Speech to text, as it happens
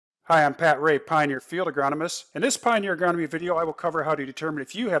Hi, I'm Pat Ray, Pioneer Field Agronomist. In this Pioneer Agronomy video, I will cover how to determine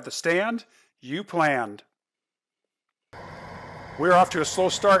if you have the stand you planned. We're off to a slow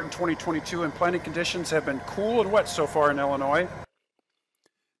start in 2022 and planting conditions have been cool and wet so far in Illinois.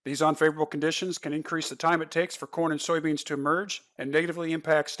 These unfavorable conditions can increase the time it takes for corn and soybeans to emerge and negatively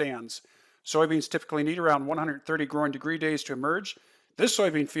impact stands. Soybeans typically need around 130 growing degree days to emerge. This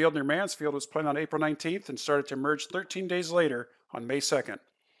soybean field near Mansfield was planted on April 19th and started to emerge 13 days later on May 2nd.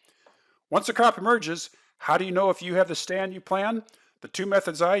 Once a crop emerges, how do you know if you have the stand you plan? The two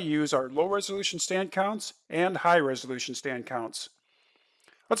methods I use are low resolution stand counts and high resolution stand counts.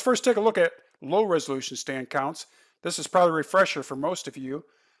 Let's first take a look at low resolution stand counts. This is probably a refresher for most of you.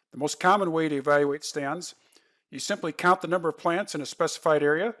 The most common way to evaluate stands, you simply count the number of plants in a specified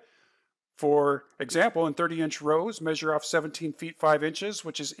area. For example, in 30-inch rows, measure off 17 feet 5 inches,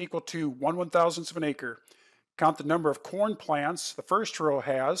 which is equal to 1/1000th of an acre. Count the number of corn plants the first row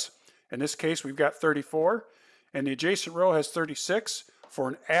has. In this case, we've got 34, and the adjacent row has 36, for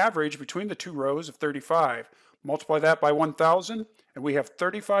an average between the two rows of 35. Multiply that by 1,000, and we have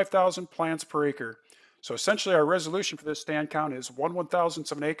 35,000 plants per acre. So essentially, our resolution for this stand count is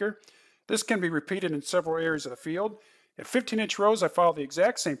 1/1000th of an acre. This can be repeated in several areas of the field. At 15-inch rows, I follow the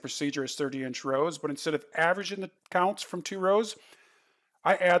exact same procedure as 30-inch rows, but instead of averaging the counts from two rows,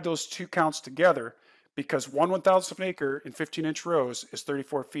 I add those two counts together because 1/1000th of an acre in 15-inch rows is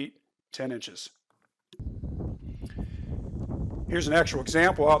 34 feet 10 inches. Here's an actual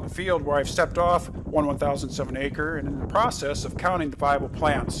example out in the field where I've stepped off 1/1000th of an acre and in the process of counting the viable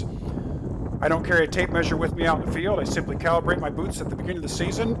plants. I don't carry a tape measure with me out in the field. I simply calibrate my boots at the beginning of the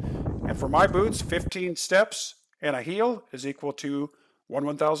season, and for my boots, 15 steps and a heel is equal to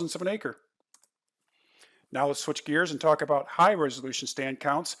 1/1000th of an acre. Now let's switch gears and talk about high resolution stand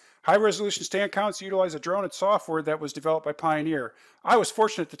counts. High resolution stand counts utilize a drone and software that was developed by Pioneer. I was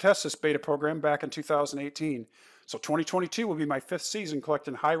fortunate to test this beta program back in 2018. So 2022 will be my 5th season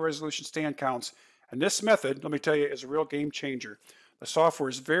collecting high resolution stand counts. And this method, let me tell you, is a real game changer. The software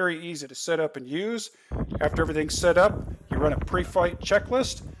is very easy to set up and use. After everything's set up, you run a pre-flight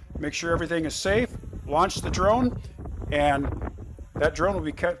checklist, make sure everything is safe, launch the drone, and that drone will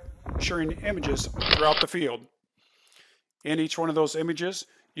be capturing images throughout the field. In each one of those images,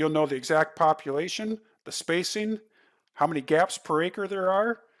 you'll know the exact population, the spacing, how many gaps per acre there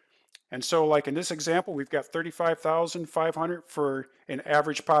are. And so like in this example, we've got 35,500 for an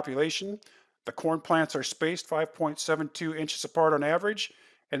average population. The corn plants are spaced 5.72 inches apart on average,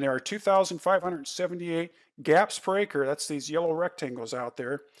 and there are 2,578 gaps per acre, that's these yellow rectangles out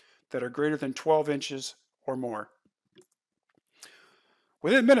there, that are greater than 12 inches or more.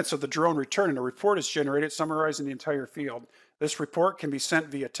 Within minutes of the drone returning, a report is generated summarizing the entire field. This report can be sent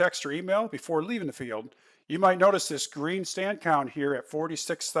via text or email before leaving the field. You might notice this green stand count here at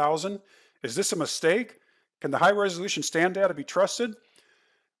 46,000. Is this a mistake? Can the high resolution stand data be trusted?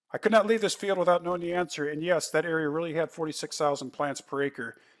 I could not leave this field without knowing the answer, and yes, that area really had 46,000 plants per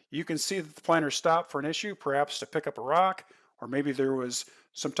acre. You can see that the planter stopped for an issue, perhaps to pick up a rock, or maybe there was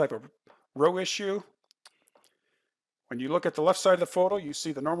some type of row issue. When you look at the left side of the photo, you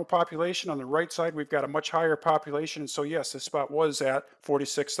see the normal population. On the right side, we've got a much higher population, and so yes, this spot was at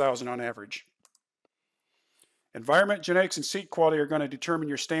 46,000 on average. Environment, genetics, and seed quality are going to determine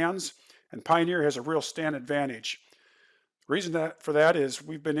your stands, and Pioneer has a real stand advantage. The reason for that is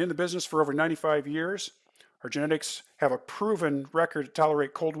we've been in the business for over 95 years. Our genetics have a proven record to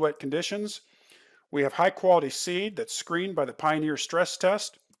tolerate cold, wet conditions. We have high quality seed that's screened by the Pioneer stress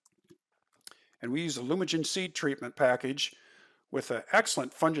test. And we use a Lumigen seed treatment package with an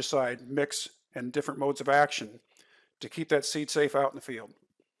excellent fungicide mix and different modes of action to keep that seed safe out in the field.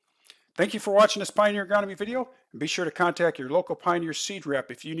 Thank you for watching this Pioneer Agronomy video, and be sure to contact your local Pioneer seed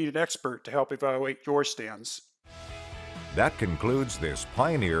rep if you need an expert to help evaluate your stands. That concludes this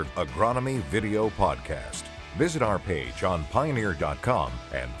Pioneer Agronomy video podcast. Visit our page on pioneer.com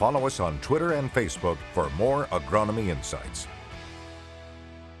and follow us on Twitter and Facebook for more agronomy insights.